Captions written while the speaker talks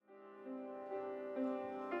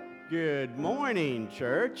Good morning,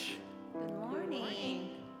 church. Good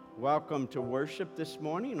morning. Welcome to worship this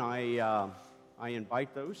morning. I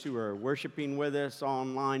invite those who are worshiping with us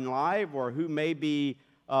online live or who may be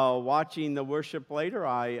watching the worship later.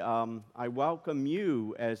 I welcome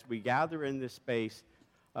you as we gather in this space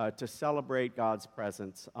to celebrate God's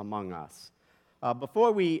presence among us.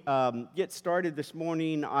 Before we get started this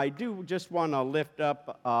morning, I do just want to lift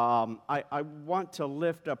up, I want to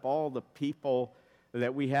lift up all the people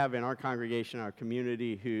that we have in our congregation, our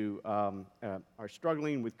community, who are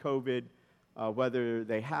struggling with COVID, whether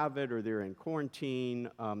they have it or they're in quarantine,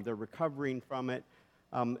 they're recovering from it.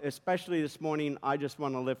 Especially this morning, I just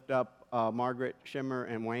want to lift up Margaret Schimmer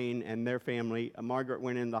and Wayne and their family. Margaret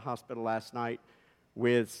went in the hospital last night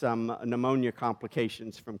with some pneumonia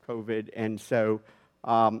complications from COVID, and so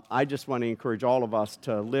I just want to encourage all of us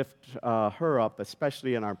to lift her up,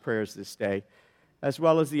 especially in our prayers this day, as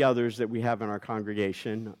well as the others that we have in our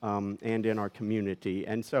congregation and in our community.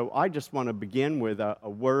 And so I just want to begin with a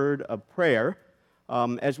word of prayer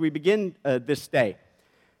as we begin this day.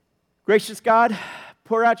 Gracious God,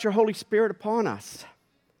 pour out your Holy Spirit upon us.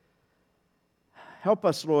 Help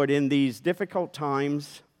us, Lord, in these difficult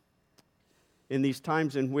times, in these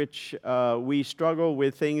times in which we struggle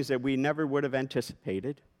with things that we never would have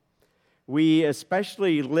anticipated. We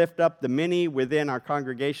especially lift up the many within our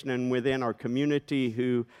congregation and within our community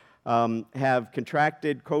who have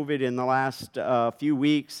contracted COVID in the last few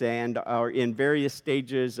weeks and are in various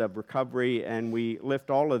stages of recovery, and we lift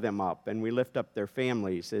all of them up, and we lift up their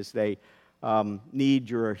families as they need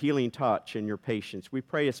your healing touch and your patience. We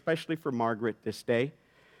pray especially for Margaret this day.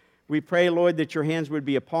 We pray, Lord, that your hands would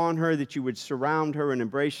be upon her, that you would surround her and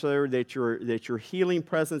embrace her, that your healing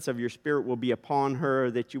presence of your Spirit will be upon her,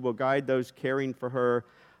 that you will guide those caring for her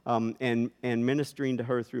and ministering to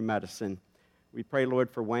her through medicine. We pray, Lord,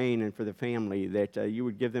 for Wayne and for the family, that you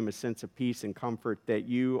would give them a sense of peace and comfort, that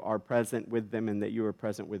you are present with them and that you are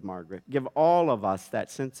present with Margaret. Give all of us that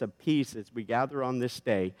sense of peace as we gather on this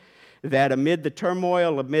day, that amid the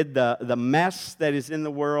turmoil, amid the mess that is in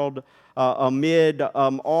the world, amid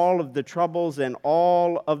all of the troubles and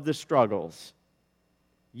all of the struggles,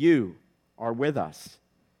 you are with us.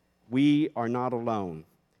 We are not alone.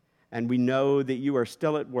 And we know that you are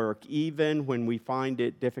still at work, even when we find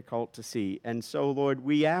it difficult to see. And so, Lord,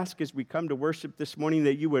 we ask as we come to worship this morning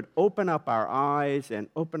that you would open up our eyes and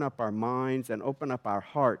open up our minds and open up our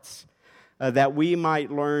hearts, that we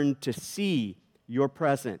might learn to see your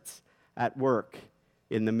presence at work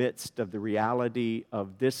in the midst of the reality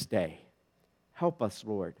of this day. Help us,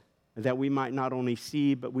 Lord, that we might not only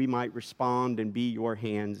see, but we might respond and be your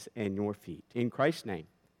hands and your feet. In Christ's name,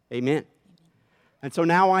 amen. And so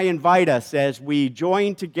now I invite us as we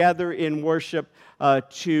join together in worship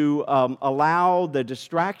to allow the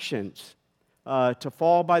distractions to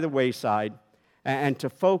fall by the wayside and to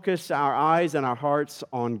focus our eyes and our hearts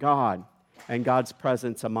on God and God's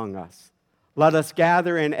presence among us. Let us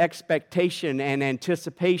gather in expectation and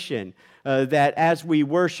anticipation that as we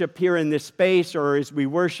worship here in this space, or as we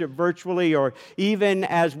worship virtually, or even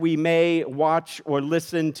as we may watch or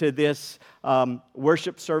listen to this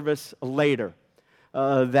worship service later,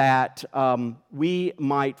 that we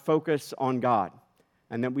might focus on God,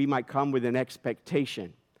 and that we might come with an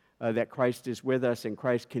expectation that Christ is with us, and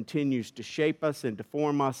Christ continues to shape us and to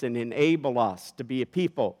form us and enable us to be a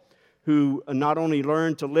people who not only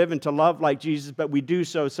learn to live and to love like Jesus, but we do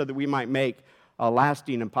so that we might make a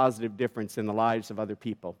lasting and positive difference in the lives of other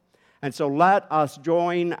people. And so let us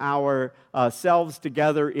join ourselves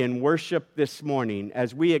together in worship this morning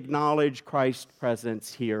as we acknowledge Christ's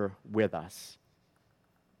presence here with us.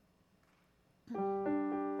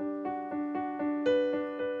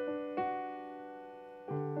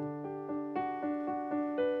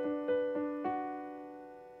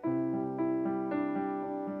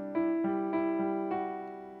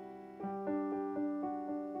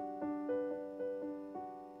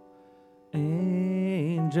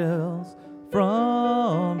 Angels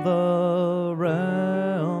from the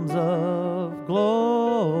realms of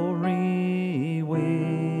glory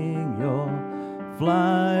wing your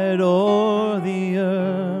flight o'er the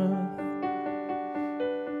earth.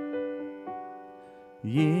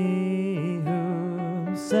 Ye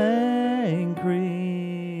who sang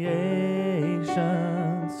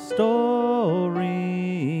creation's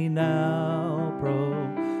story now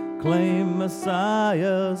proclaim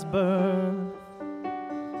Messiah's birth.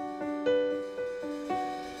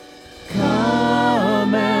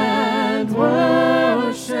 Come and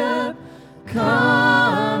worship,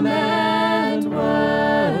 come and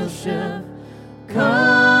worship,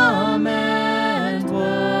 come and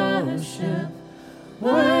worship.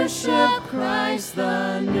 worship Christ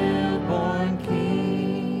the newborn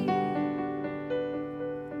King.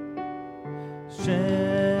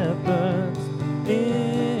 Shepherds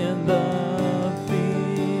in the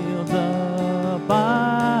fields abiding,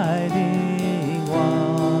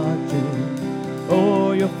 watching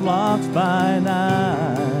o'er your flocks by night.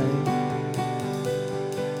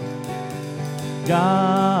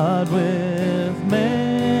 God with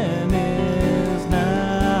men is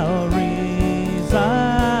now residing.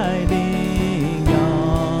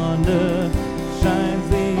 Yonder shines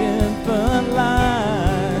the infant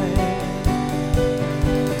light.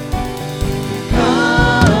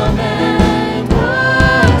 Come and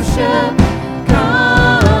worship.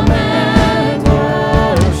 Come and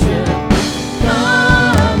worship.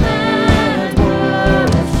 Come and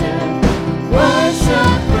worship.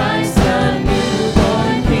 Worship Christ the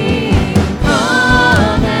newborn King.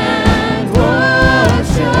 Come and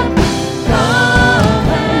worship. Come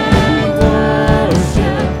and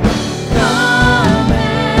worship. Come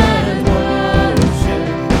and worship.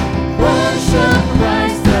 Worship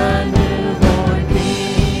Christ the newborn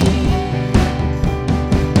King.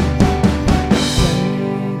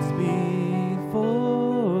 Saints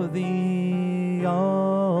before the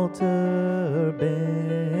altar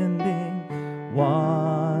bending,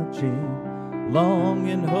 watching, long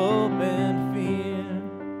in hope and fear.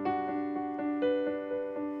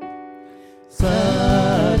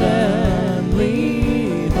 Suddenly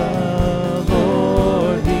the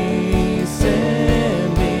Lord descending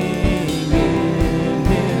in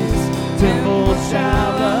His temple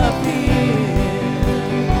shall appear.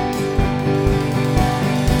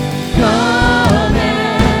 Come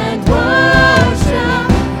and worship.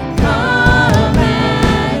 Come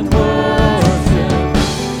and worship.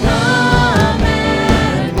 Come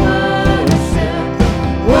and worship.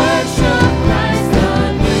 Worship Christ the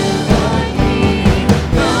newborn King.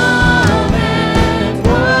 Come and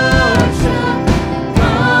worship.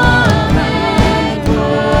 Come and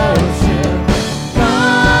worship.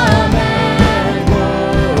 Come and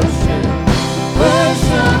worship.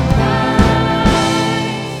 Worship Christ,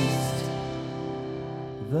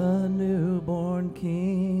 the newborn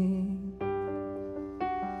King.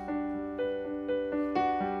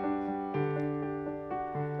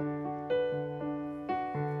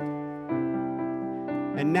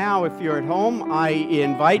 And now, if you're at home, I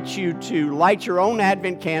invite you to light your own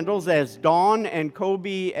Advent candles as Dawn and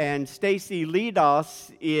Kobe and Stacy lead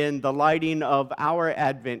us in the lighting of our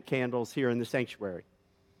Advent candles here in the sanctuary.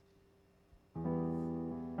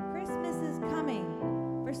 Christmas is coming.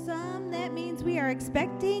 For some, that means we are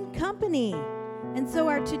expecting company. And so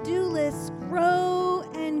our to-do lists grow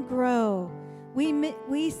and grow.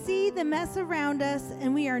 We see the mess around us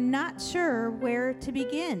and we are not sure where to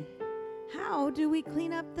begin. How do we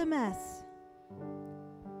clean up the mess?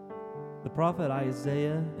 The prophet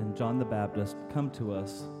Isaiah and John the Baptist come to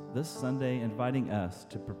us this Sunday inviting us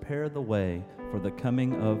to prepare the way for the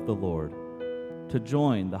coming of the Lord, to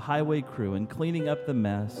join the highway crew in cleaning up the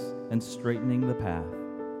mess and straightening the path.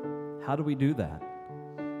 How do we do that?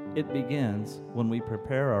 It begins when we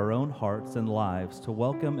prepare our own hearts and lives to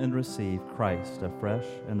welcome and receive Christ afresh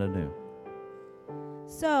and anew.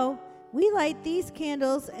 So, we light these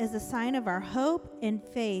candles as a sign of our hope and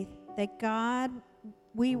faith that God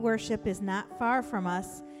we worship is not far from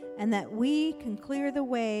us and that we can clear the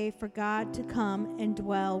way for God to come and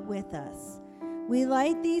dwell with us. We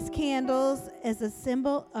light these candles as a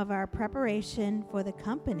symbol of our preparation for the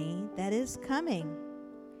company that is coming.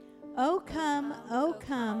 O come,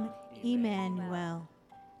 Emmanuel.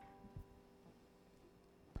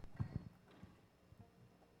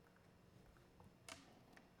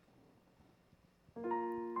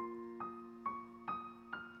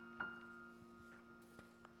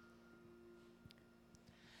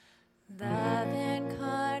 Love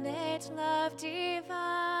incarnate, love divine,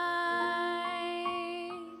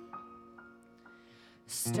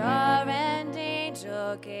 star and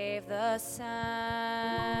angel gave the sign.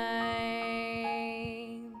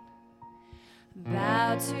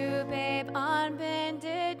 Bow to babe on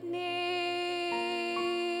bended knee,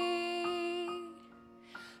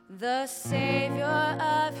 the Savior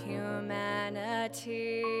of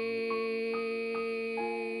humanity.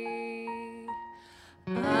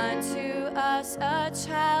 Unto us a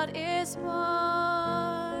child is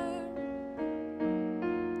born,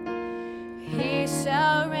 he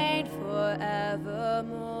shall reign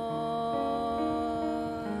forevermore.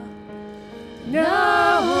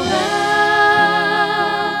 Noel,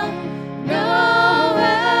 Noel,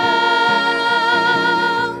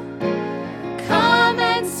 come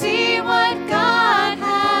and see what God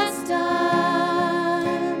has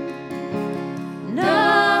done.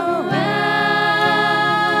 Noel,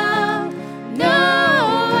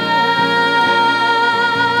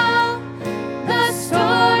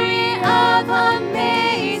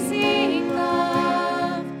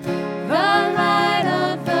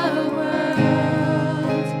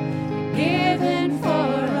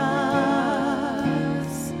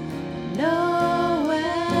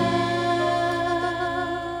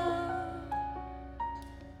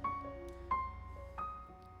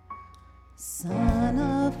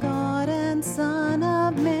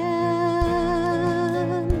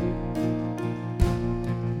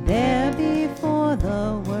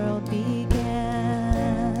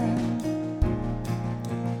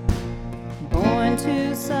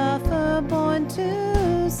 born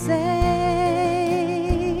to save,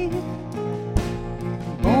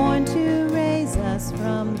 born to raise us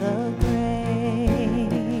from the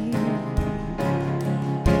grave.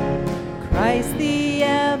 Christ the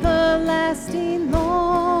everlasting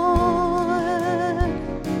Lord,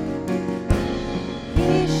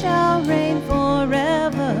 he shall reign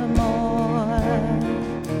forevermore.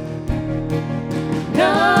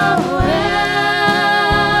 Noel,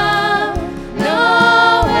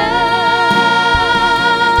 Noel,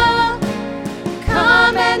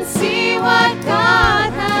 come and see what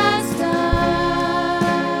God has done.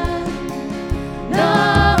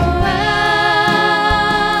 Noel,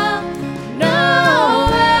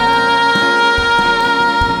 Noel,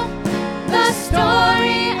 the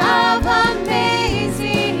story of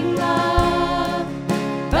amazing love,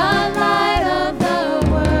 the light of the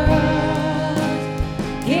world,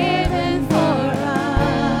 given for us.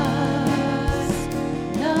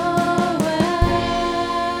 Noel.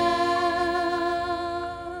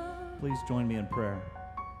 Please join me in prayer.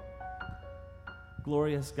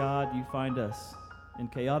 Glorious God, you find us in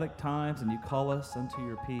chaotic times and you call us unto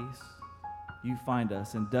your peace. You find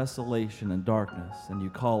us in desolation and darkness and you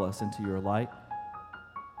call us into your light.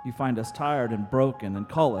 You find us tired and broken and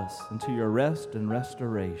call us into your rest and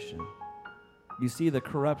restoration. You see the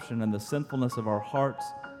corruption and the sinfulness of our hearts,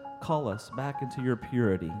 call us back into your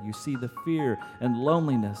purity. You see the fear and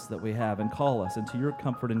loneliness that we have and call us into your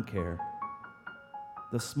comfort and care.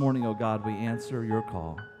 This morning, O God, we answer your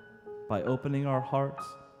call by opening our hearts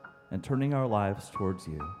and turning our lives towards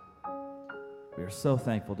you. We are so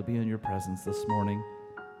thankful to be in your presence this morning,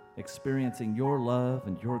 experiencing your love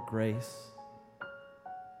and your grace,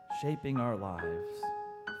 shaping our lives,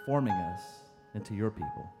 forming us into your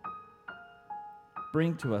people.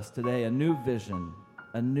 Bring to us today a new vision,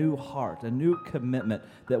 a new heart, a new commitment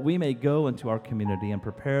that we may go into our community and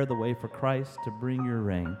prepare the way for Christ to bring your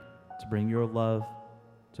reign, to bring your love,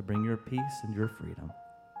 to bring your peace and your freedom.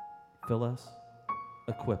 Fill us,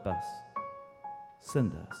 equip us,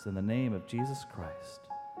 send us in the name of Jesus Christ.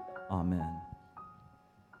 Amen.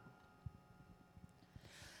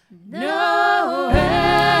 Noel,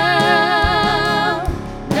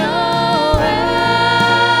 Noel,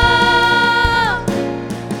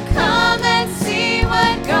 come and see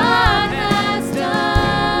what God has done.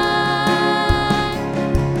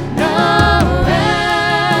 Noel,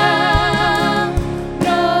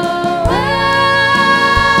 Noel,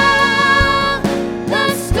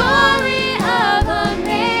 the story of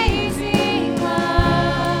amazing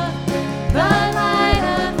love, the light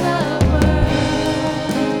of the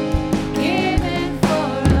world, given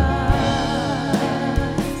for us.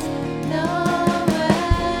 Noel.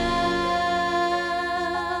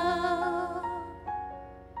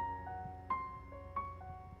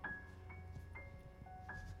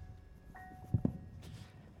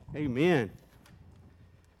 Amen.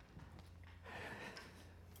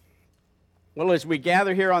 Well, as we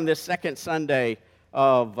gather here on this second Sunday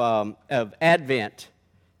of Advent,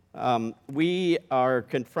 we are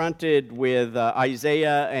confronted with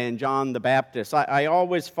Isaiah and John the Baptist. I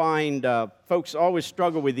always find folks always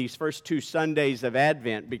struggle with these first two Sundays of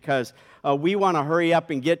Advent because we want to hurry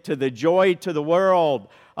up and get to the joy to the world,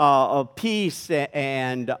 of peace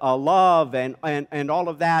and love and all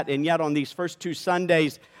of that. And yet on these first two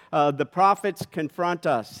Sundays, the prophets confront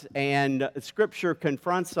us and Scripture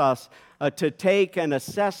confronts us to take an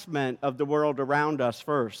assessment of the world around us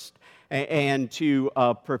first and to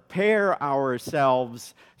prepare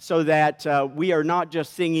ourselves so that we are not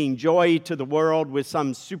just singing joy to the world with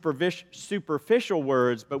some superficial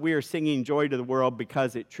words, but we are singing joy to the world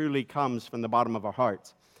because it truly comes from the bottom of our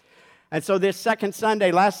hearts. And so this second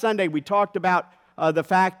Sunday, last Sunday, we talked about the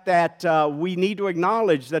fact that we need to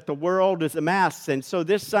acknowledge that the world is a mess. And so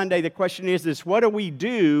this Sunday, the question is what do we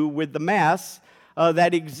do with the mess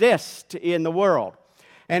that exists in the world?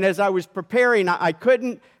 And as I was preparing, I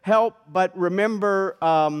couldn't help but remember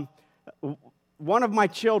one of my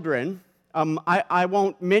children. I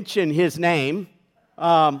won't mention his name.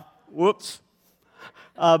 But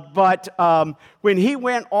when he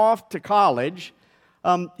went off to college,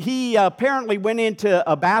 he apparently went into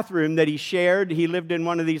a bathroom that he shared. He lived in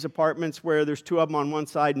one of these apartments where there's two of them on one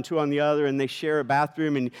side and two on the other, and they share a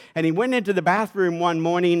bathroom. And he went into the bathroom one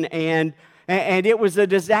morning, and it was a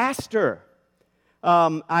disaster,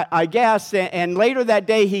 I guess. And later that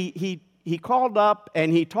day, he called up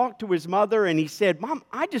and he talked to his mother, and he said, "Mom,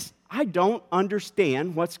 I don't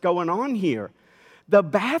understand what's going on here. The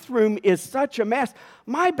bathroom is such a mess.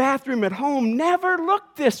 My bathroom at home never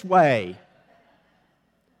looked this way."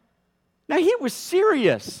 Now, he was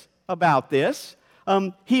serious about this,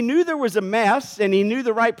 He knew there was a mess, and he knew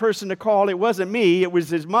the right person to call. It wasn't me, it was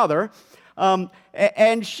his mother.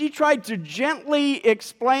 And she tried to gently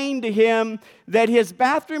explain to him that his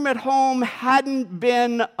bathroom at home hadn't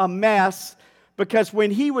been a mess, because when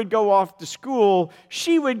he would go off to school,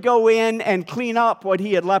 she would go in and clean up what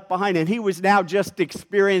he had left behind, and he was now just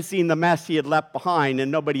experiencing the mess he had left behind,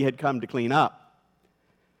 and nobody had come to clean up.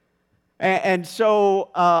 And so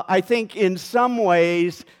I think in some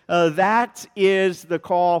ways that is the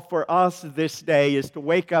call for us this day, is to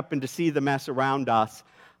wake up and to see the mess around us.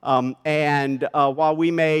 And while we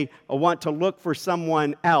may want to look for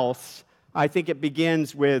someone else, I think it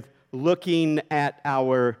begins with looking at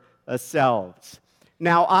ourselves.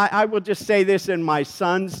 Now, I will just say this in my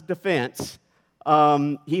son's defense.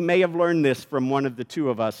 He may have learned this from one of the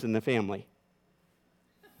two of us in the family.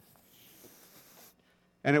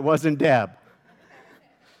 And it wasn't Deb.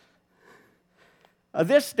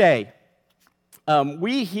 This day,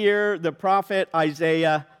 we hear the prophet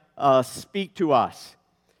Isaiah speak to us.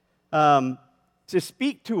 To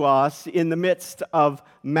speak to us in the midst of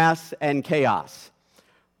mess and chaos.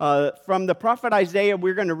 From the prophet Isaiah,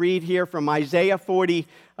 we're going to read here from Isaiah 40.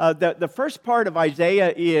 The first part of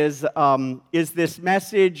Isaiah is this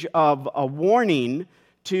message of a warning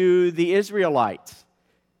to the Israelites.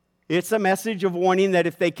 It's a message of warning that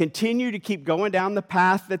if they continue to keep going down the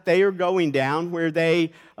path that they are going down, where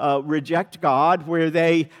they reject God, where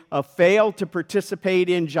they fail to participate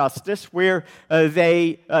in justice, where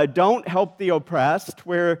they don't help the oppressed,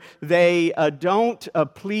 where they don't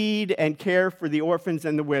plead and care for the orphans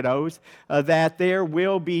and the widows, that there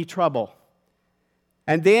will be trouble.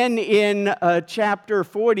 And then in chapter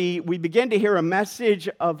 40, we begin to hear a message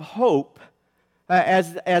of hope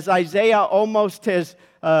as Isaiah almost has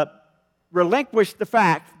relinquished the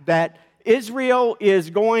fact that Israel is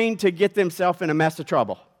going to get themselves in a mess of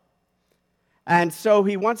trouble. And so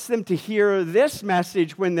he wants them to hear this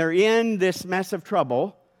message when they're in this mess of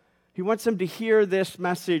trouble. He wants them to hear this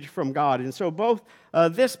message from God. And so both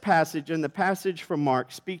this passage and the passage from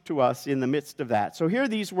Mark speak to us in the midst of that. So hear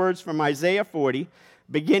these words from Isaiah 40,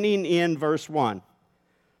 beginning in verse 1.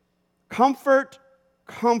 Comfort,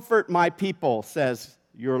 comfort my people, says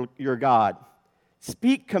your God.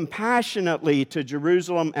 Speak compassionately to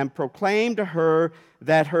Jerusalem and proclaim to her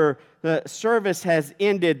that her service has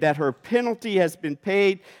ended, that her penalty has been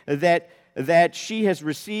paid, that she has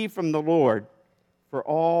received from the Lord for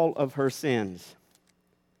all of her sins.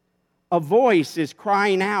 A voice is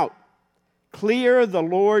crying out, clear the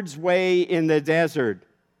Lord's way in the desert.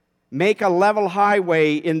 Make a level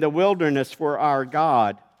highway in the wilderness for our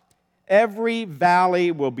God. Every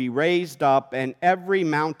valley will be raised up, and every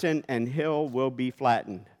mountain and hill will be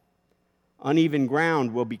flattened. Uneven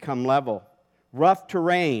ground will become level, rough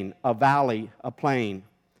terrain, a valley, a plain.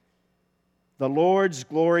 The Lord's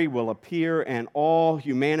glory will appear, and all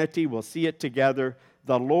humanity will see it together.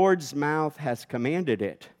 The Lord's mouth has commanded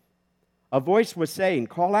it. A voice was saying,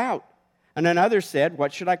 call out. And another said,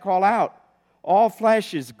 what should I call out? All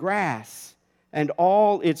flesh is grass, and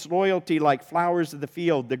all its loyalty like flowers of the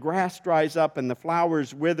field. The grass dries up and the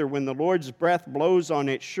flowers wither. When the Lord's breath blows on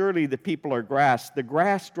it, surely the people are grass. The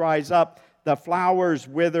grass dries up, the flowers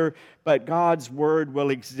wither, but God's word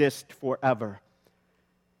will exist forever.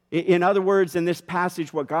 In other words, in this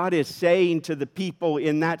passage, what God is saying to the people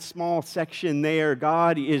in that small section there,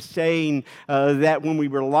 God is saying that when we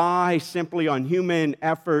rely simply on human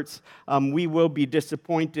efforts, we will be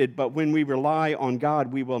disappointed, but when we rely on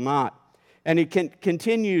God, we will not. And it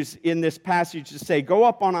continues in this passage to say, go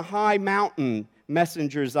up on a high mountain,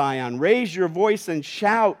 messenger Zion. Raise your voice and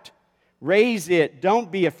shout. Raise it.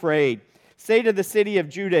 Don't be afraid. Say to the city of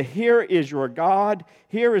Judah, here is your God.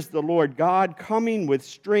 Here is the Lord God coming with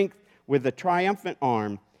strength, with a triumphant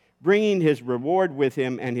arm, bringing his reward with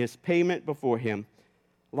him and his payment before him.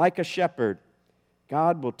 Like a shepherd,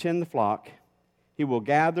 God will tend the flock. He will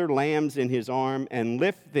gather lambs in his arm and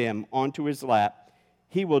lift them onto his lap.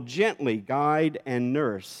 He will gently guide and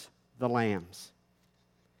nurse the lambs.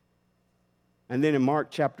 And then in Mark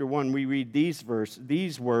chapter 1, we read these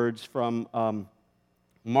words from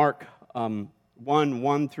Mark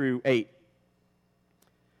 1 through 8.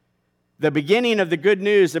 The beginning of the good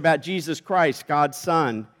news about Jesus Christ, God's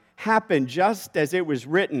Son, happened just as it was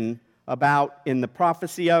written about in the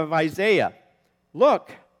prophecy of Isaiah.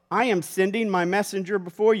 Look, I am sending my messenger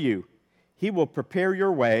before you. He will prepare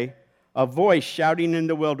your way. A voice shouting in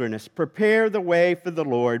the wilderness, prepare the way for the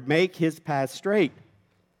Lord, make his path straight.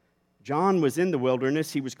 John was in the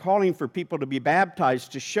wilderness. He was calling for people to be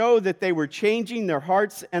baptized to show that they were changing their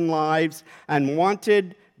hearts and lives and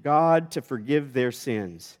wanted God to forgive their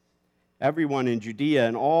sins. everyone in Judea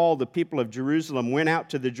and all the people of Jerusalem went out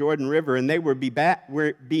to the Jordan River, and they were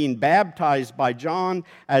being baptized by John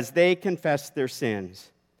as they confessed their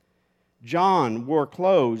sins. John wore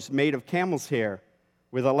clothes made of camel's hair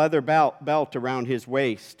with a leather belt around his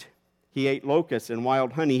waist. He ate locusts and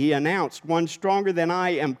wild honey. He announced, "One stronger than I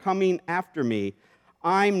am coming after me.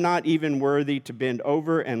 I'm not even worthy to bend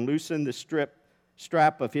over and loosen the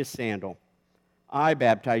strap of his sandal. I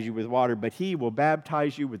baptize you with water, but he will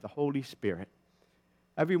baptize you with the Holy Spirit."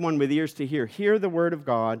 Everyone with ears to hear the word of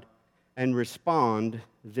God and respond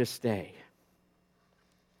this day.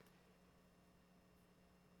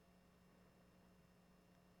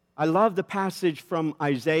 I love the passage from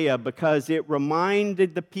Isaiah because it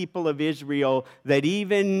reminded the people of Israel that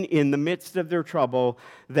even in the midst of their trouble,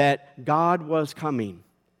 that God was coming.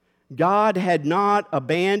 God had not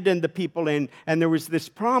abandoned the people, and there was this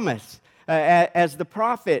promise. As the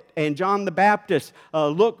prophet and John the Baptist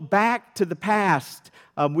look back to the past,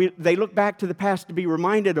 they look back to the past to be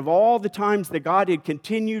reminded of all the times that God had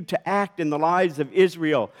continued to act in the lives of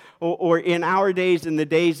Israel, or in our days, in the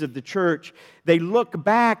days of the church. They look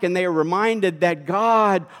back and they are reminded that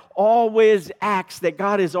God always acts, that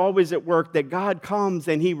God is always at work, that God comes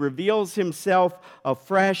and He reveals Himself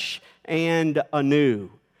afresh and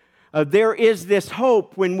anew. There is this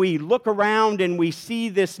hope when we look around and we see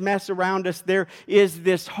this mess around us. There is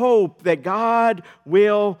this hope that God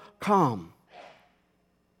will come.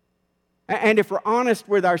 And if we're honest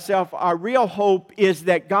with ourselves, our real hope is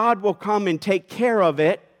that God will come and take care of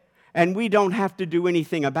it, and we don't have to do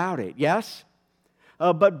anything about it. Yes?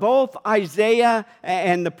 But both Isaiah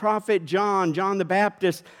and the prophet John the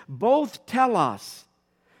Baptist, both tell us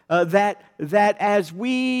that as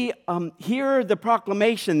we hear the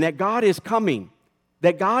proclamation that God is coming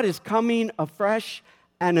afresh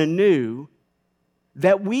and anew,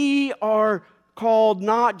 that we are called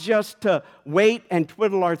not just to wait and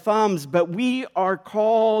twiddle our thumbs, but we are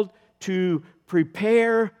called to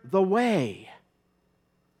prepare the way.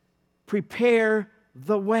 Prepare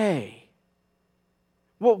the way.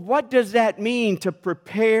 Well, what does that mean, to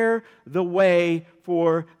prepare the way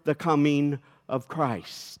for the coming of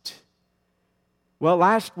Christ? Well,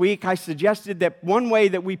 last week I suggested that one way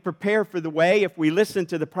that we prepare for the way, if we listen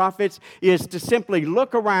to the prophets, is to simply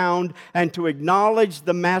look around and to acknowledge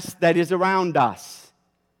the mess that is around us.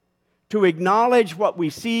 To acknowledge what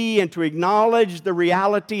we see and to acknowledge the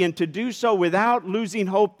reality, and to do so without losing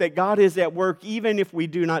hope that God is at work even if we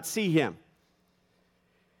do not see Him.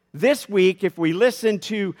 This week, if we listen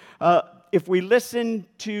to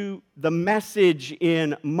the message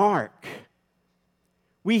in Mark,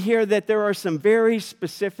 we hear that there are some very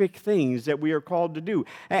specific things that we are called to do.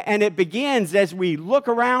 And it begins as we look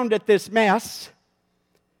around at this mess.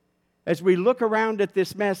 As we look around at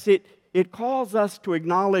this mess, it calls us to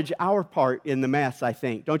acknowledge our part in the mess, I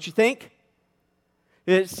think. Don't you think?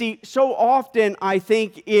 See, so often I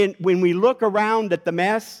think when we look around at the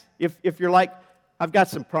mess, if you're like, I've got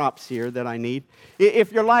some props here that I need.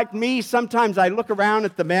 If you're like me, sometimes I look around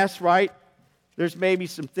at the mess, right? There's maybe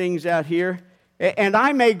some things out here. And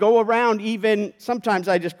I may go around sometimes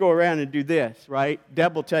I just go around and do this, right?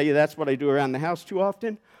 Deb will tell you that's what I do around the house too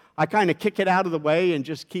often. I kind of kick it out of the way and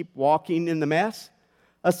just keep walking in the mess.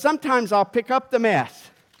 Sometimes I'll pick up the mess.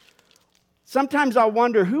 Sometimes I'll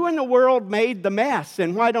wonder, who in the world made the mess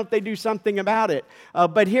and why don't they do something about it?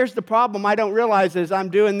 But here's the problem I don't realize as I'm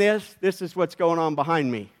doing this is what's going on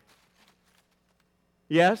behind me.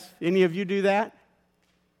 Yes? Any of you do that?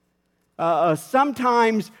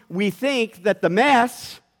 Sometimes we think that the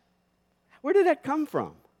mess, where did that come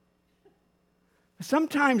from?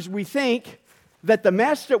 Sometimes we think that the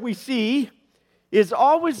mess that we see is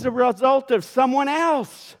always the result of someone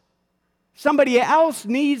else. Somebody else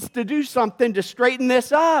needs to do something to straighten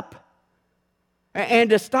this up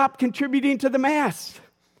and to stop contributing to the mess.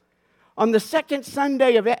 On the second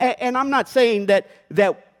Sunday and I'm not saying that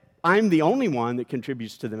I'm the only one that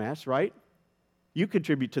contributes to the mess, right? You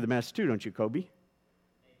contribute to the mess too, don't you, Kobe?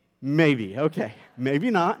 Maybe. Okay. Maybe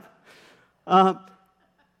not.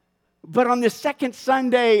 But on the second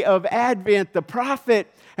Sunday of Advent, the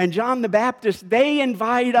prophet and John the Baptist, they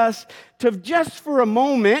invite us to just for a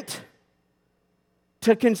moment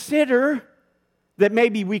to consider that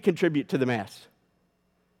maybe we contribute to the mess.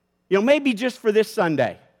 Maybe just for this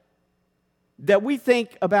Sunday, that we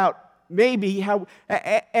think about maybe how,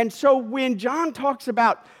 and so when John talks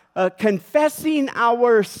about confessing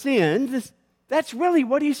our sins, that's really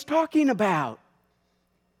what he's talking about.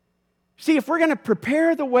 See, if we're going to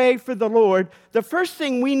prepare the way for the Lord, the first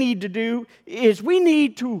thing we need to do is we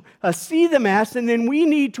need to see the mess, and then we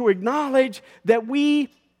need to acknowledge that we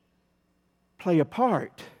play a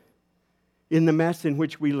part. in the mess in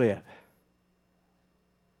which we live.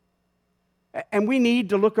 And we need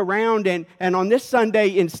to look around and on this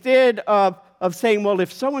Sunday, instead of saying, well,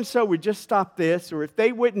 if so-and-so would just stop this, or if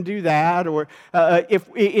they wouldn't do that, or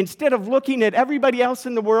instead of looking at everybody else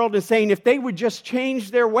in the world and saying, if they would just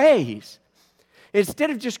change their ways,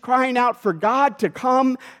 instead of just crying out for God to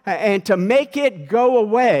come and to make it go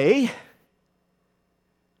away,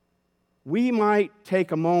 we might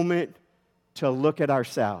take a moment to look at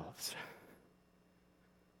ourselves,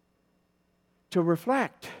 to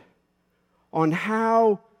reflect on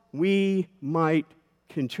how we might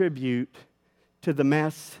contribute to the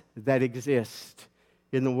mess that exists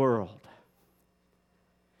in the world.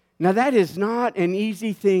 Now, that is not an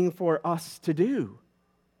easy thing for us to do.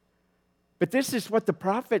 But this is what the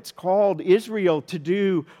prophets called Israel to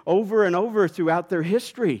do over and over throughout their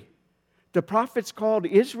history. The prophets called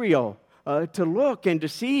Israel to look and to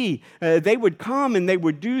see. They would come and they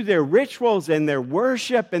would do their rituals and their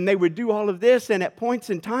worship, and they would do all of this. And at points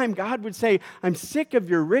in time, God would say, I'm sick of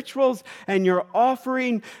your rituals and your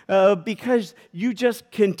offering because you just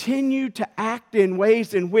continue to act in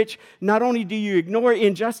ways in which not only do you ignore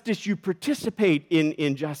injustice, you participate in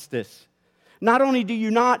injustice. Not only do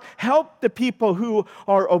you not help the people who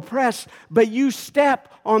are oppressed, but you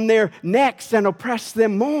step on their necks and oppress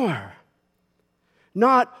them more.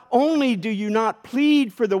 Not only do you not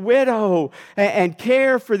plead for the widow and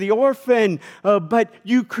care for the orphan, but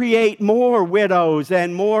you create more widows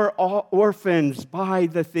and more orphans by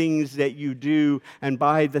the things that you do and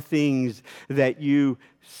by the things that you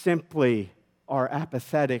simply are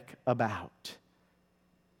apathetic about.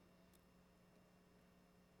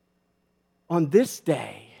 On this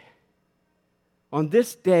day,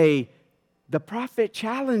 the prophet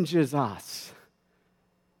challenges us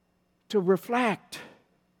to reflect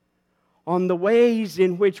on the ways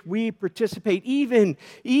in which we participate, even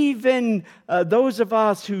those of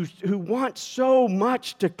us who want so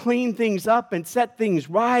much to clean things up and set things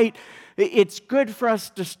right. It's good for us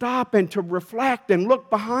to stop and to reflect and look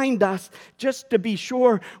behind us just to be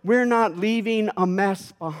sure we're not leaving a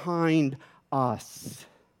mess behind us.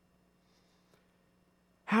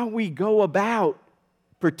 How we go about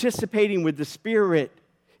participating with the Spirit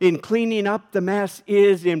in cleaning up the mess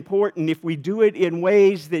is important. If we do it in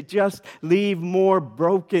ways that just leave more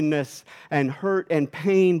brokenness and hurt and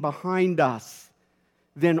pain behind us,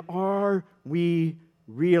 then are we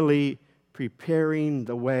really preparing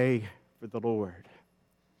the way for the Lord?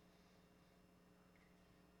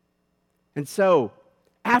 And so,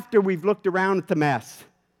 after we've looked around at the mess,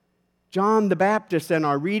 John the Baptist and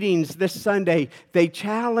our readings this Sunday, they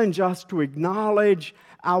challenge us to acknowledge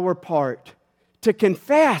our part, to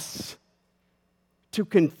confess.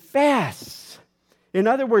 In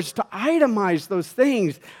other words, to itemize those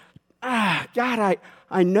things. God,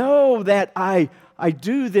 I know that I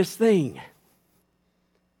do this thing.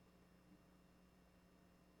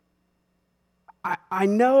 I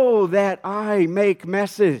know that I make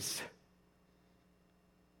messes.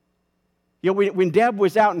 You know, when Deb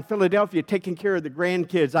was out in Philadelphia taking care of the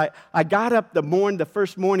grandkids, I got up the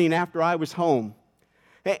first morning after I was home.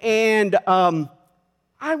 And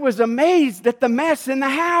I was amazed at the mess in the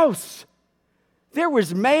house. There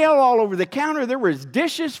was mail all over the counter. There was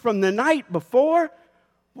dishes from the night before.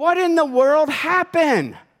 What in the world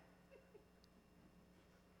happened?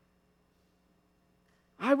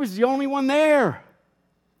 I was the only one there.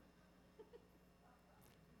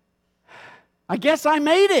 I guess I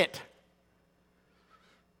made it.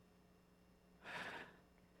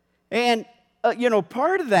 And,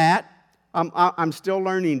 part of that, I'm still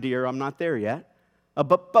learning, dear. I'm not there yet.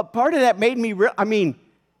 But part of that made me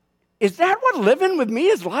is that what living with me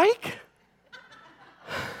is like?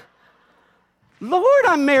 Lord,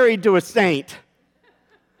 I'm married to a saint.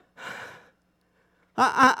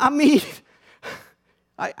 I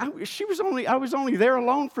was only there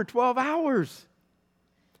alone for 12 hours.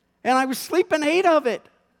 And I was sleeping 8 of it.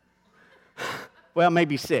 Well,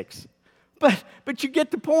 maybe 6. But you get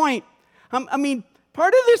the point.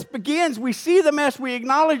 Part of this begins, we see the mess, we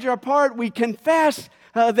acknowledge our part, we confess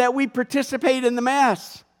that we participate in the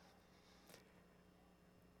mess.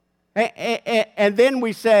 And then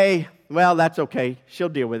we say, well, that's okay, she'll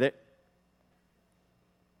deal with it.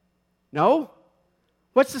 No?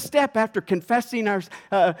 What's the step after confessing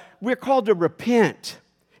we're called to repent.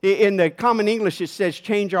 In the Common English, it says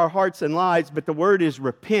change our hearts and lives, but the word is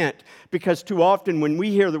repent, because too often when we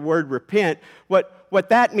hear the word repent, what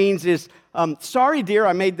that means is, sorry, dear,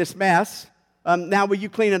 I made this mess. Now will you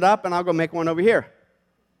clean it up, and I'll go make one over here.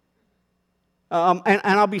 And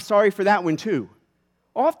I'll be sorry for that one too.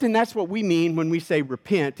 Often that's what we mean when we say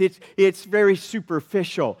repent. It's very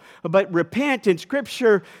superficial. But repent in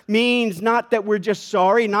Scripture means not that we're just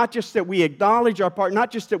sorry, not just that we acknowledge our part,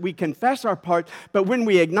 not just that we confess our part, but when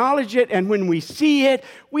we acknowledge it and when we see it,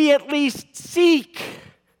 we at least seek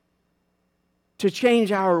to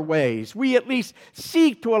change our ways. We at least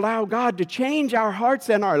seek to allow God to change our hearts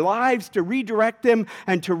and our lives, to redirect them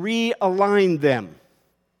and to realign them.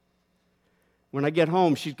 When I get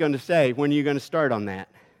home, she's going to say, when are you going to start on that?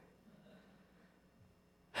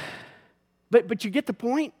 But you get the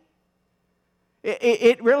point?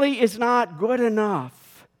 It really is not good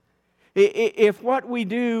enough. If what we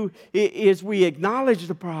do is we acknowledge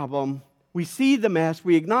the problem, we see the mess,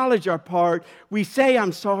 we acknowledge our part, we say,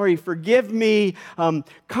 I'm sorry, forgive me,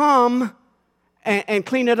 come and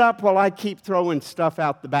clean it up while I keep throwing stuff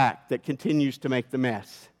out the back that continues to make the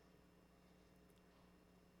mess.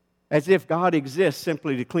 As if God exists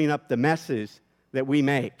simply to clean up the messes that we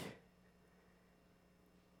make.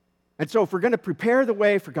 And so if we're going to prepare the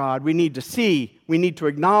way for God, we need to see, we need to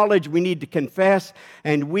acknowledge, we need to confess,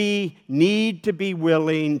 and we need to be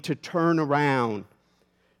willing to turn around.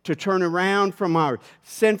 To turn around from our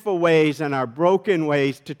sinful ways and our broken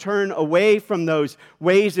ways, to turn away from those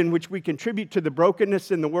ways in which we contribute to the brokenness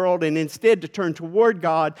in the world, and instead to turn toward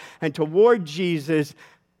God and toward Jesus,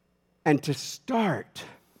 and to start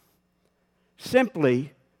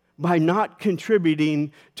simply by not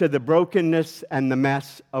contributing to the brokenness and the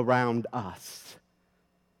mess around us.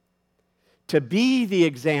 To be the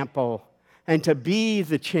example and to be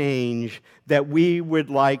the change that we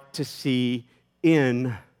would like to see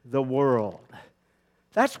in the world.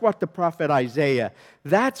 That's what the prophet Isaiah,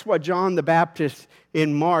 that's what John the Baptist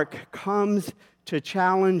in Mark comes to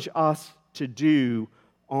challenge us to do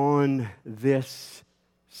on this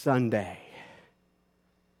Sunday.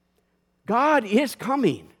 God is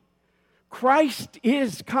coming. Christ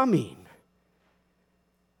is coming.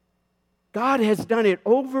 God has done it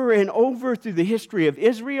over and over through the history of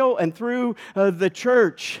Israel and through the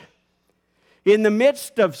church. In the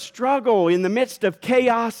midst of struggle, in the midst of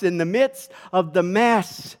chaos, in the midst of the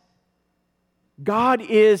mess, God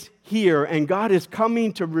is here and God is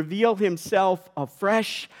coming to reveal Himself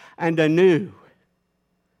afresh and anew.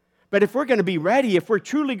 But if we're going to be ready, if we're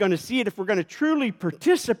truly going to see it, if we're going to truly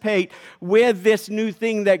participate with this new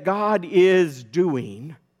thing that God is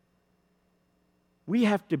doing, we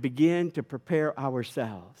have to begin to prepare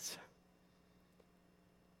ourselves.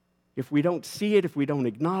 If we don't see it, if we don't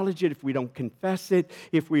acknowledge it, if we don't confess it,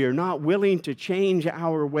 if we are not willing to change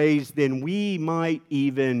our ways, then we might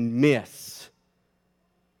even miss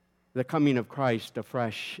the coming of Christ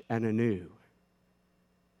afresh and anew.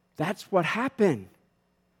 That's what happened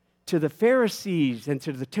to the Pharisees and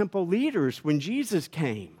to the temple leaders when Jesus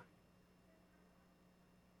came.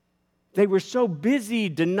 They were so busy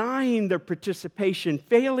denying their participation,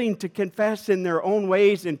 failing to confess in their own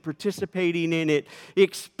ways and participating in it,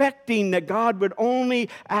 expecting that God would only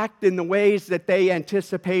act in the ways that they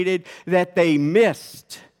anticipated, that they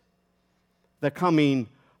missed the coming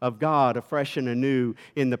of God afresh and anew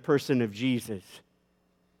in the person of Jesus.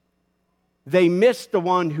 They missed the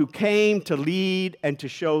one who came to lead and to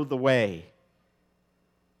show the way.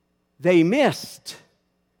 They missed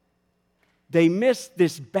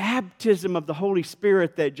this baptism of the Holy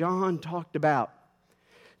Spirit that John talked about.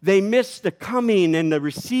 They missed the coming and the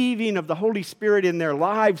receiving of the Holy Spirit in their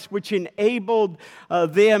lives, which enabled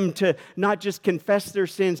them to not just confess their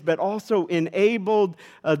sins, but also enabled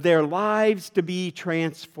their lives to be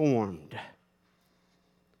transformed.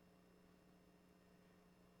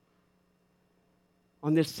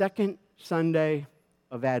 On this second Sunday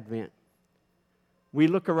of Advent, we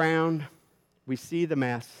look around, we see the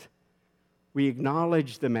mess, we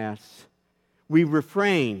acknowledge the mess, we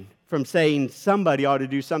refrain from saying somebody ought to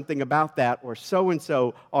do something about that, or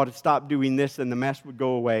so-and-so ought to stop doing this and the mess would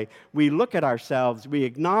go away. We look at ourselves, we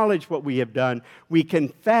acknowledge what we have done, we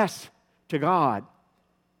confess to God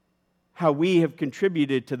how we have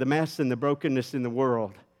contributed to the mess and the brokenness in the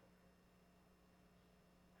world.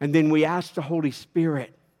 And then we ask the Holy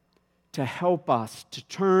Spirit to help us to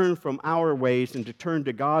turn from our ways and to turn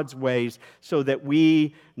to God's ways so that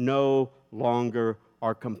we no longer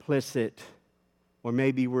are complicit, or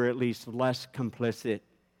maybe we're at least less complicit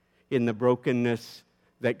in the brokenness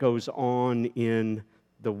that goes on in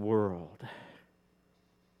the world.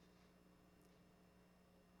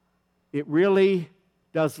 It really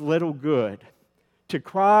does little good to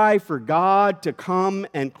cry for God to come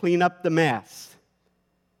and clean up the mess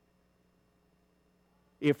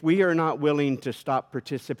if we are not willing to stop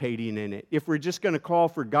participating in it. If we're just going to call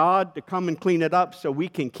for God to come and clean it up so we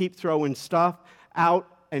can keep throwing stuff out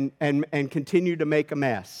and continue to make a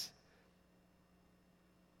mess.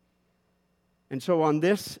 And so on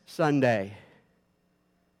this Sunday,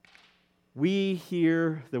 we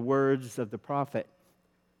hear the words of the prophet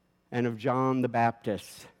and of John the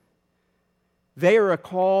Baptist. They are a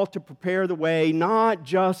call to prepare the way, not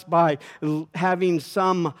just by having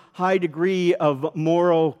some high degree of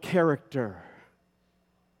moral character.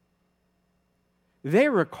 They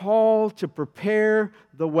are a call to prepare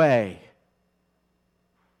the way,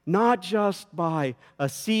 not just by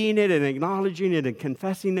seeing it and acknowledging it and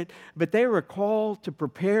confessing it, but they are a call to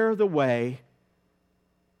prepare the way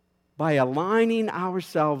by aligning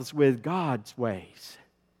ourselves with God's ways.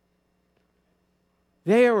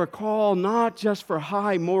 They are a call not just for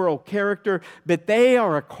high moral character, but they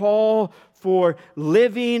are a call for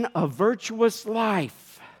living a virtuous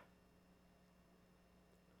life.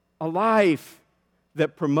 A life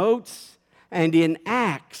that promotes and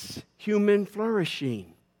enacts human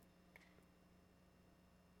flourishing.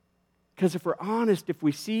 Because if we're honest, if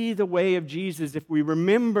we see the way of Jesus, if we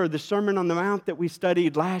remember the Sermon on the Mount that we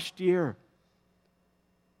studied last year,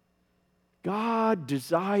 God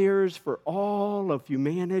desires for all of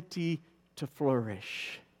humanity to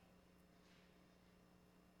flourish.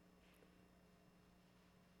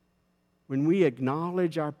 When we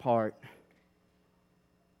acknowledge our part,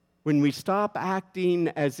 when we stop acting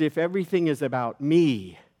as if everything is about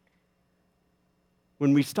me,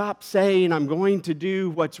 when we stop saying, I'm going to do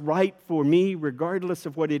what's right for me, regardless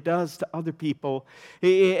of what it does to other people,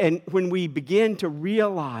 and when we begin to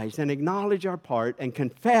realize and acknowledge our part and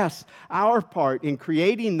confess our part in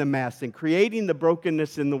creating the mess and creating the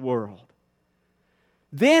brokenness in the world,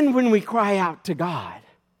 then when we cry out to God,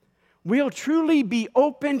 we'll truly be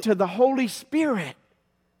open to the Holy Spirit,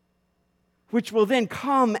 which will then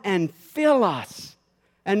come and fill us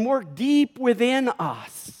and work deep within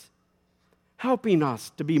us, helping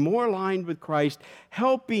us to be more aligned with Christ,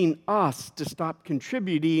 helping us to stop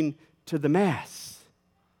contributing to the mess,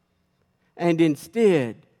 and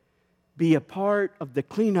instead be a part of the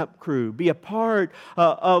cleanup crew, be a part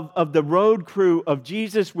of the road crew of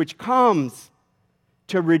Jesus, which comes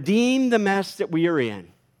to redeem the mess that we are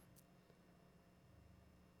in,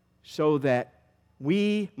 so that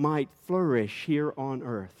we might flourish here on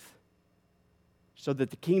earth, so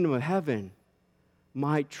that the kingdom of heaven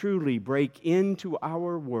might truly break into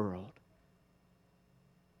our world,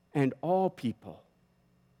 and all people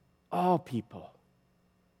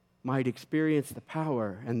might experience the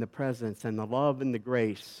power and the presence and the love and the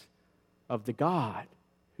grace of the God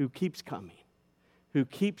who keeps coming, who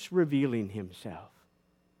keeps revealing himself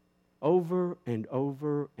over and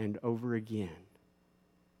over and over again.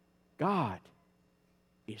 God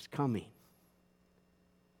is coming.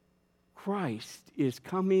 Christ is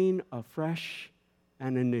coming afresh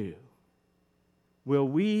and anew. Will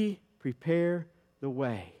we prepare the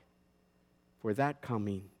way for that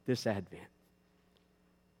coming this Advent?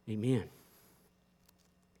 Amen.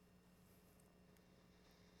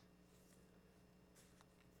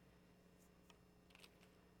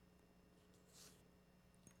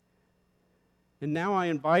 And now I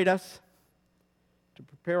invite us to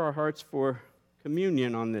prepare our hearts for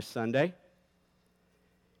communion on this Sunday.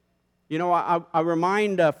 You know, I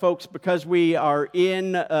remind folks, because we are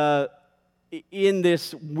in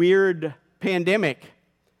this weird pandemic,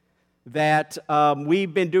 that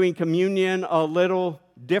we've been doing communion a little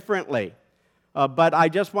differently. But I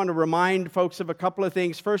just want to remind folks of a couple of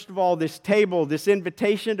things. First of all, this table, this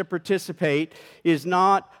invitation to participate is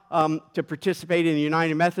not to participate in the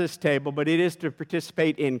United Methodist table, but it is to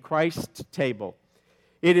participate in Christ's table.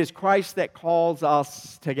 It is Christ that calls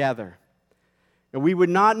us together. We would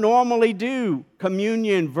not normally do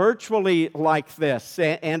communion virtually like this,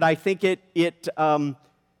 and I think it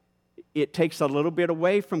takes a little bit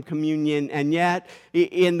away from communion, and yet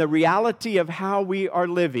in the reality of how we are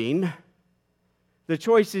living, the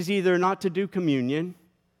choice is either not to do communion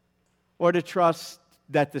or to trust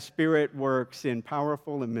that the Spirit works in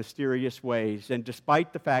powerful and mysterious ways. And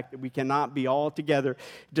despite the fact that we cannot be all together,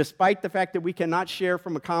 despite the fact that we cannot share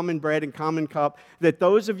from a common bread and common cup, that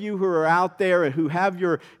those of you who are out there and who have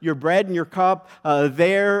your bread and your cup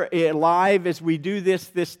there live as we do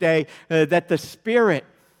this day, that the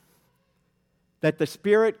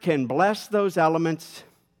Spirit can bless those elements,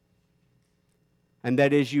 and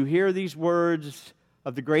that as you hear these words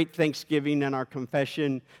of the great thanksgiving and our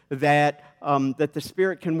confession, that the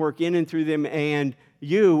Spirit can work in and through them, and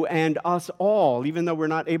you and us all, even though we're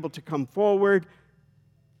not able to come forward,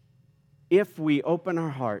 if we open our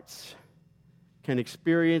hearts, can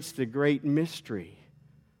experience the great mystery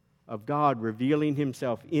of God revealing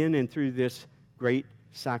himself in and through this great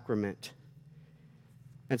sacrament.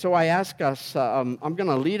 And so I ask us, I'm going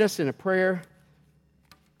to lead us in a prayer.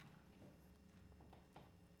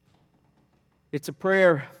 It's a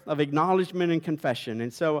prayer of acknowledgement and confession.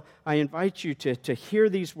 And so I invite you to hear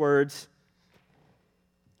these words.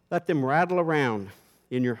 Let them rattle around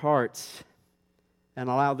in your hearts and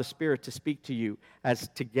allow the Spirit to speak to you as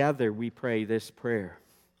together we pray this prayer.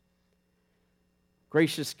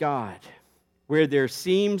 Gracious God, where there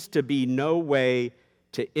seems to be no way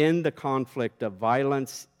to end the conflict of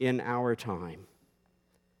violence in our time,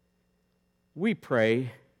 we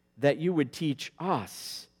pray that you would teach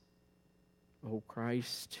us, O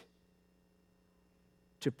Christ,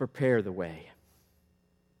 to prepare the way.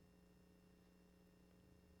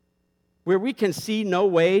 Where we can see no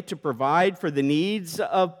way to provide for the needs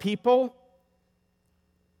of people,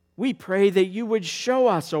 we pray that you would show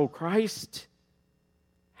us, O Christ,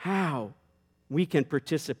 how we can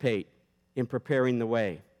participate in preparing the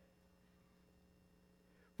way.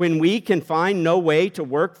 When we can find no way to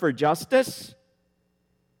work for justice,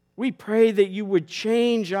 we pray that you would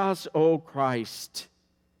change us, O Christ,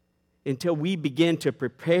 until we begin to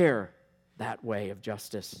prepare that way of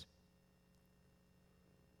justice.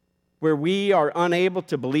 Where we are unable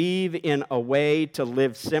to believe in a way to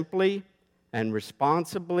live simply and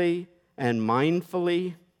responsibly and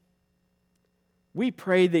mindfully, we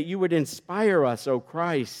pray that you would inspire us, O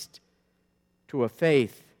Christ, to a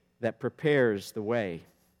faith that prepares the way.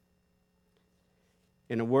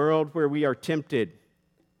 In a world where we are tempted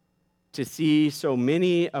to see so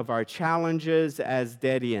many of our challenges as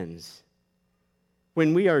dead ends,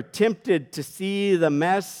 when we are tempted to see the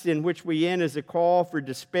mess in which we in as a call for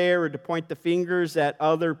despair or to point the fingers at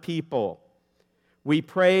other people, we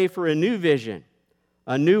pray for a new vision,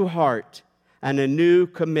 a new heart, and a new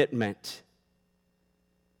commitment.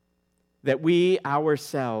 That we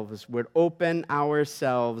ourselves would open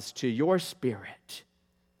ourselves to your Spirit,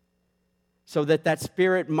 so that that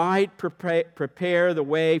Spirit might prepare the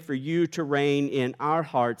way for you to reign in our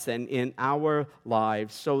hearts and in our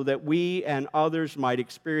lives, so that we and others might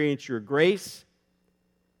experience your grace.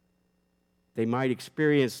 They might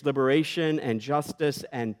experience liberation and justice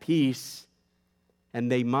and peace,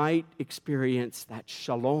 and they might experience that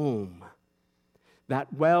shalom,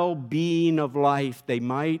 that well-being of life. They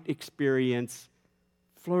might experience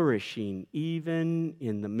flourishing even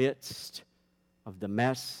in the midst of the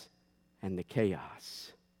mess and the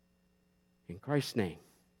chaos. In Christ's name,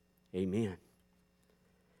 amen.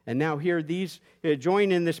 And now hear these,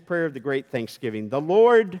 join in this prayer of the great thanksgiving. The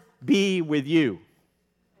Lord be with you.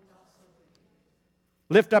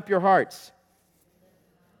 Lift up your hearts.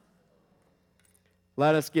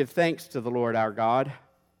 Let us give thanks to the Lord our God.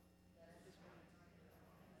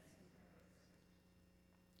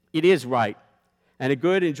 It is right and a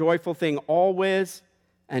good and joyful thing always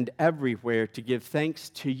and everywhere to give thanks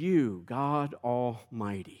to you, God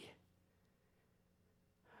Almighty.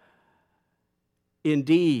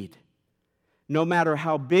 Indeed, no matter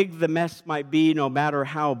how big the mess might be, no matter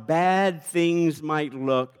how bad things might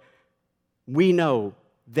look, we know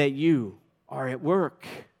that you are at work.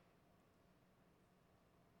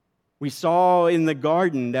 We saw in the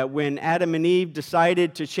garden that when Adam and Eve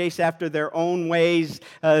decided to chase after their own ways,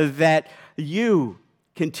 that you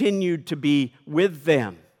continued to be with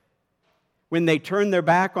them. When they turned their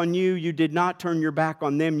back on you, you did not turn your back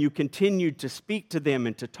on them. You continued to speak to them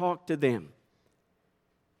and to talk to them.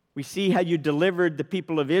 We see how you delivered the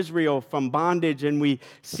people of Israel from bondage, and we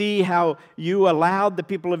see how you allowed the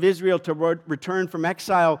people of Israel to return from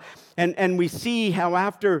exile. And we see how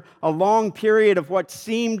after a long period of what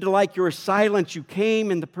seemed like your silence, you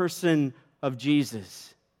came in the person of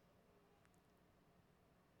Jesus.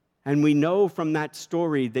 And we know from that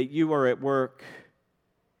story that you are at work.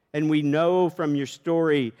 And we know from your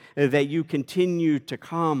story that you continue to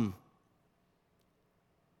come.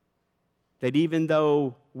 That even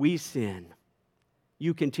though we sin,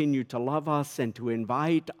 you continue to love us and to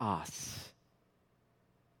invite us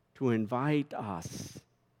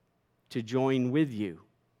to join with you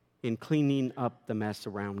in cleaning up the mess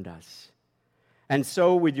around us. And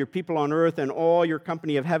so with your people on earth and all your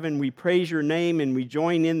company of heaven, we praise your name and we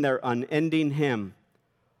join in their unending hymn.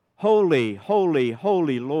 Holy, holy,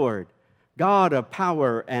 holy Lord, God of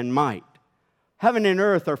power and might. Heaven and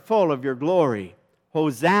earth are full of your glory.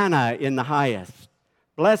 Hosanna in the highest.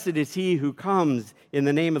 Blessed is he who comes in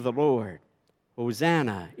the name of the Lord.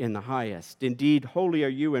 Hosanna in the highest. Indeed, holy are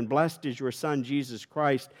you and blessed is your Son, Jesus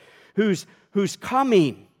Christ, who's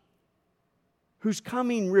coming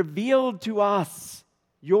revealed to us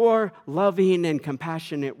your loving and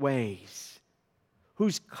compassionate ways.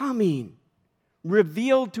 Who's coming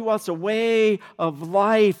revealed to us a way of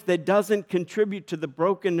life that doesn't contribute to the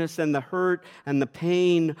brokenness and the hurt and the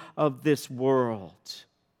pain of this world.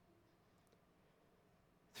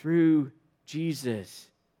 Through Jesus,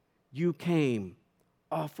 you came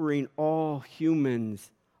offering all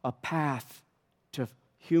humans a path to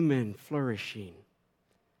human flourishing.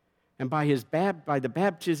 And by the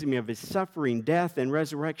baptism of his suffering, death, and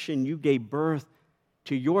resurrection, you gave birth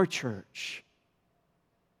to your church.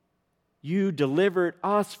 You delivered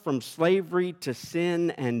us from slavery to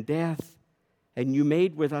sin and death, and you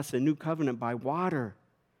made with us a new covenant by water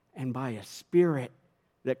and by a Spirit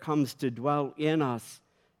that comes to dwell in us,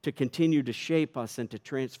 to continue to shape us and to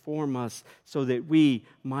transform us so that we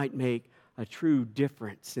might make a true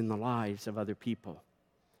difference in the lives of other people.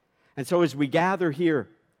 And so as we gather here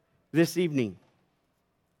this evening,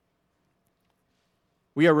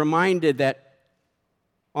 we are reminded that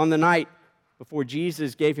on the night before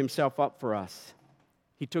Jesus gave himself up for us,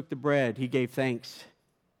 he took the bread, he gave thanks,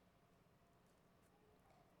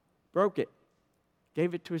 broke it,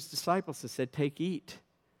 gave it to his disciples and said, "Take, eat.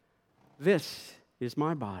 This is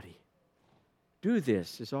my body. Do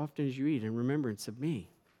this as often as you eat in remembrance of me."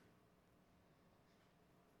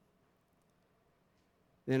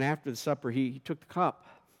 Then after the supper, he took the cup.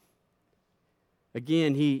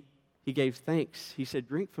 Again, he gave thanks. He said,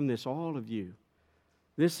 "Drink from this, all of you.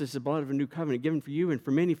 This is the blood of a new covenant given for you and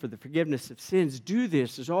for many for the forgiveness of sins. Do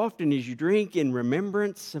this as often as you drink in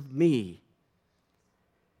remembrance of me."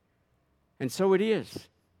 And so it is,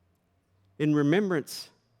 in remembrance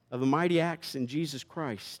of the mighty acts in Jesus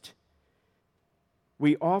Christ,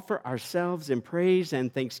 we offer ourselves in praise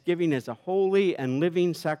and thanksgiving as a holy and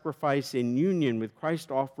living sacrifice in union with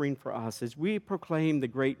Christ's offering for us as we proclaim the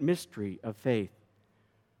great mystery of faith.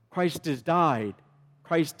 Christ has died.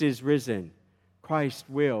 Christ is risen. Christ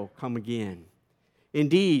will come again.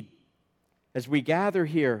 Indeed, as we gather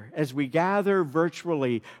here, as we gather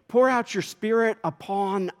virtually, pour out your Spirit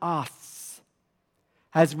upon us.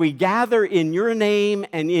 As we gather in your name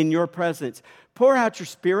and in your presence, pour out your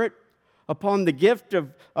Spirit upon the gift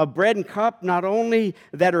of bread and cup, not only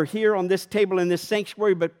that are here on this table in this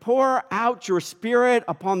sanctuary, but pour out your Spirit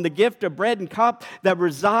upon the gift of bread and cup that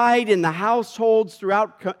reside in the households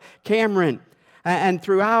throughout Cameron and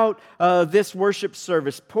throughout this worship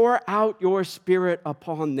service. Pour out your Spirit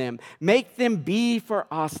upon them. Make them be for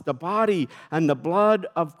us the body and the blood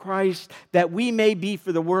of Christ, that we may be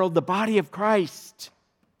for the world the body of Christ,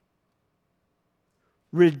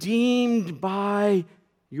 redeemed by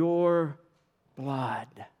your blood,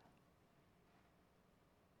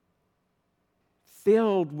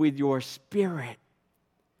 filled with your Spirit,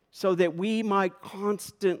 so that we might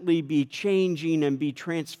constantly be changing and be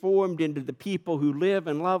transformed into the people who live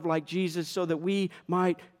and love like Jesus, so that we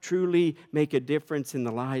might truly make a difference in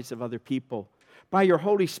the lives of other people. By your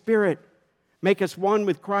Holy Spirit, make us one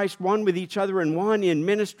with Christ, one with each other, and one in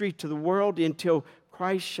ministry to the world until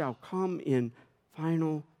Christ shall come in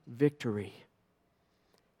final victory.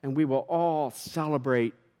 And we will all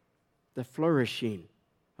celebrate the flourishing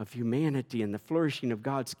of humanity and the flourishing of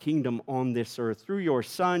God's kingdom on this earth. Through your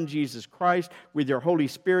Son, Jesus Christ, with your Holy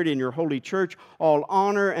Spirit in your holy church, all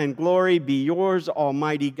honor and glory be yours,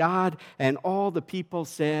 Almighty God. And all the people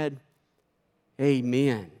said,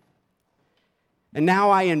 Amen. And now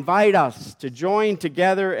I invite us to join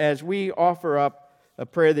together as we offer up a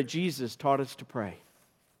prayer that Jesus taught us to pray.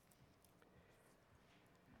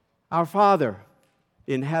 Our Father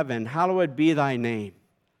in heaven, hallowed be thy name.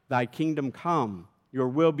 Thy kingdom come, your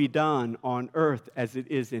will be done on earth as it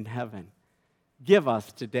is in heaven. Give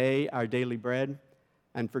us today our daily bread,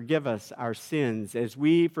 and forgive us our sins as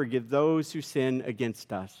we forgive those who sin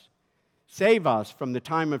against us. Save us from the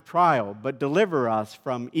time of trial, but deliver us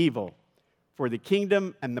from evil. For the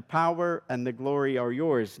kingdom and the power and the glory are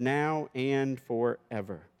yours now and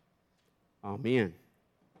forever. Amen.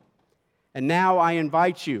 And now I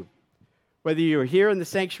invite you, whether you're here in the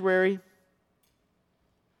sanctuary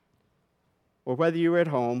or whether you're at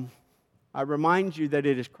home, I remind you that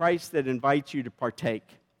it is Christ that invites you to partake.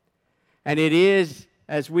 And it is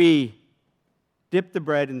as we dip the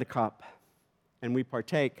bread in the cup and we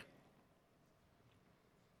partake,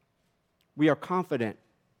 we are confident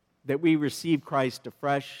that we receive Christ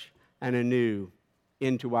afresh and anew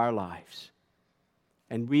into our lives.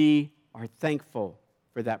 And we are thankful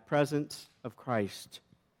for that presence of Christ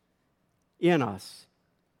in us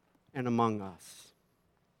and among us.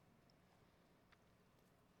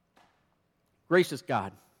 Gracious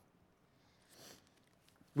God,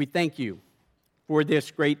 we thank you for this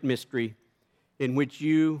great mystery in which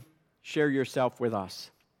you share yourself with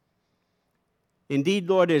us. Indeed,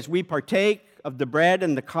 Lord, as we partake of the bread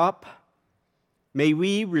and the cup, May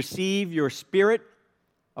we receive your Spirit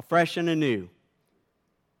afresh and anew,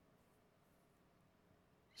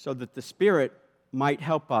 so that the Spirit might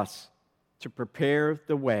help us to prepare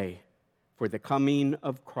the way for the coming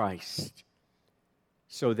of Christ,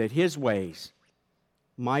 so that his ways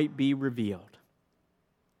might be revealed,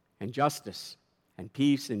 and justice and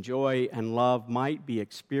peace and joy and love might be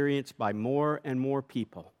experienced by more and more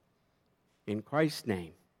people. In Christ's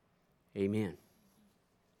name, amen.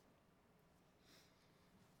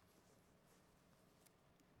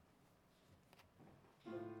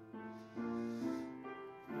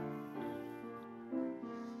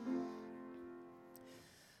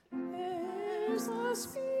 There's a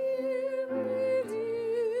spirit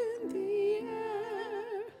in the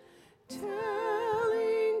air,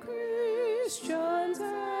 telling Christians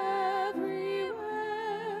everywhere,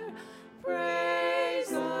 praise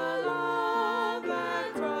the love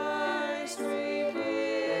that Christ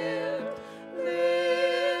revealed,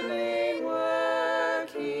 living,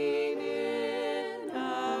 working in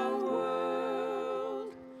our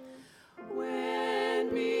world. When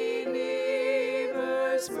believers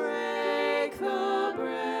break the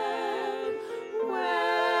bread,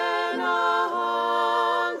 when a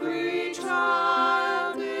hungry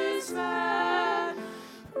child is fed,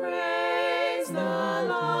 praise the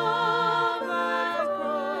love that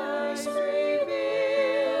Christ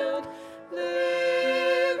revealed,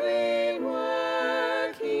 living,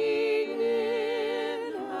 working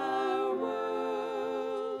in our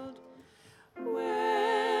world.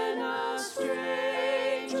 When a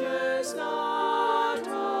stranger's not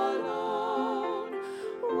alone,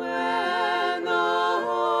 when the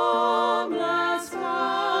homeless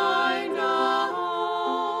find a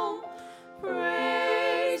home,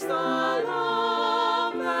 praise the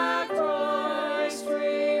love that Christ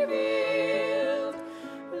revealed,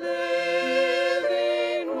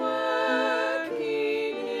 living,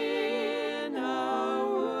 working in our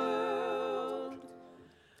world.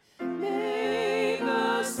 May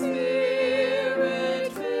the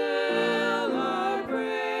Spirit fill our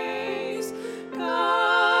praise,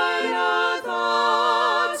 guide our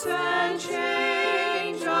thoughts and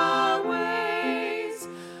change our ways.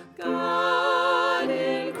 God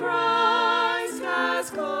in Christ has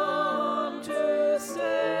come to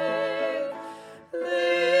stay.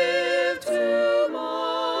 Live tomorrow's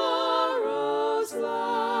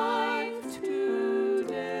life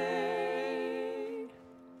today.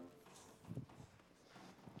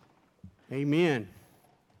 Amen.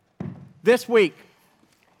 This week,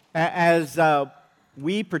 as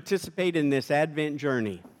we participate in this Advent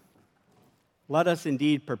journey, let us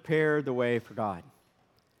indeed prepare the way for God.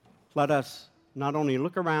 Let us not only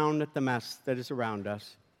look around at the mess that is around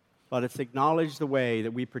us, let us acknowledge the way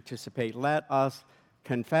that we participate. Let us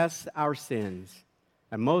confess our sins.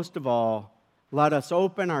 And most of all, let us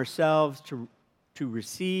open ourselves to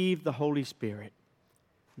receive the Holy Spirit,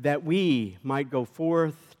 that we might go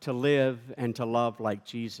forth to live and to love like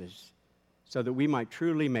Jesus, so that we might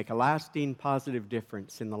truly make a lasting, positive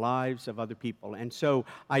difference in the lives of other people. And so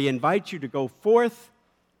I invite you to go forth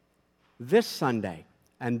this Sunday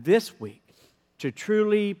and this week to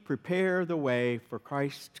truly prepare the way for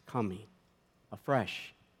Christ's coming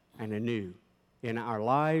afresh and anew in our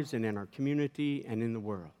lives and in our community and in the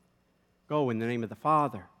world. Go in the name of the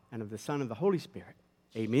Father and of the Son and of the Holy Spirit.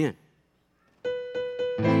 Amen.